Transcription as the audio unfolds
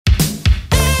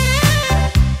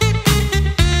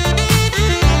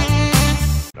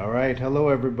right, hello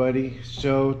everybody.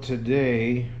 So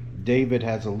today David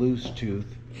has a loose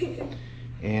tooth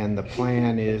and the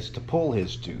plan is to pull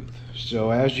his tooth.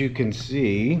 So as you can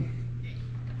see,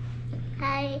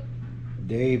 Hi.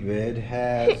 David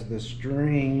has the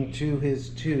string to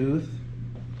his tooth,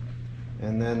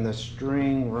 and then the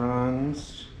string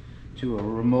runs to a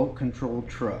remote control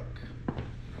truck.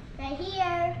 Right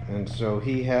here. And so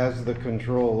he has the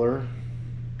controller,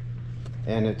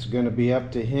 and it's going to be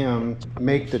up to him to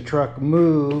make the truck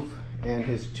move, and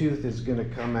his tooth is going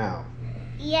to come out.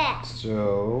 Yes.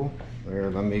 So, there,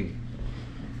 let me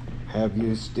have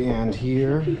you stand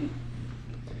here.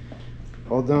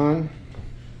 Hold on.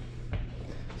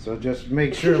 So just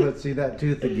make sure, let's see that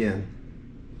tooth again.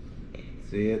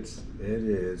 See, it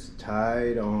is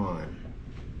tied on.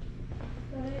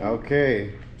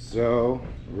 Okay, so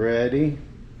ready,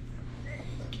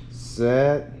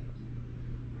 set,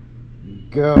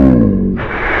 go.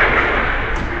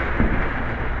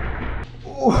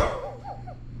 Oh.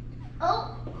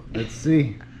 Let's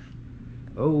see.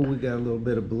 Oh, we got a little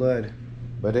bit of blood,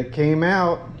 but it came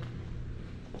out.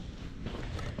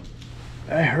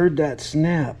 I heard that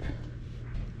snap.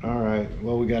 All right,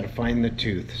 well, we got to find the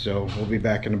tooth, so we'll be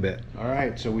back in a bit. All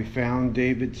right, so we found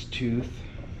David's tooth.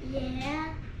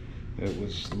 Yeah. It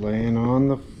was laying on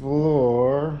the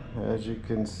floor, as you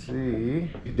can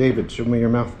see. David, show me your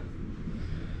mouth.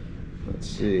 Let's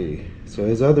see. So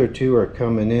his other two are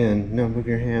coming in. No, move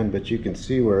your hand, but you can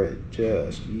see where it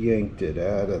just yanked it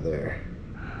out of there.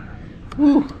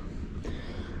 Woo!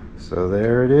 So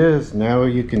there it is. Now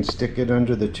you can stick it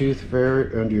under the tooth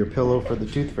fairy, under your pillow for the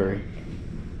tooth fairy.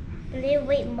 And then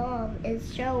wait, Mom, and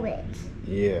show it.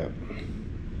 Yeah.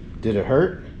 Did it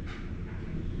hurt?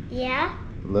 Yeah.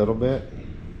 A little bit?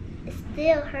 It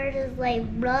still hurts like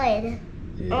blood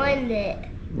on it.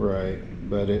 Right.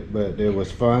 But it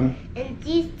was fun. And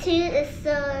these two is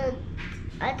so.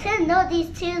 I didn't know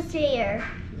these two's here.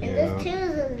 And this two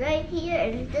is right here,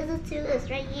 and this two is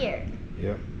right here.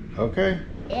 Yep. Okay.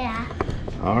 Yeah.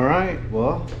 All right.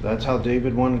 Well, that's how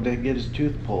David wanted to get his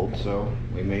tooth pulled, so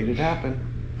we made it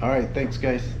happen. All right. Thanks,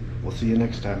 guys. We'll see you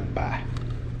next time. Bye.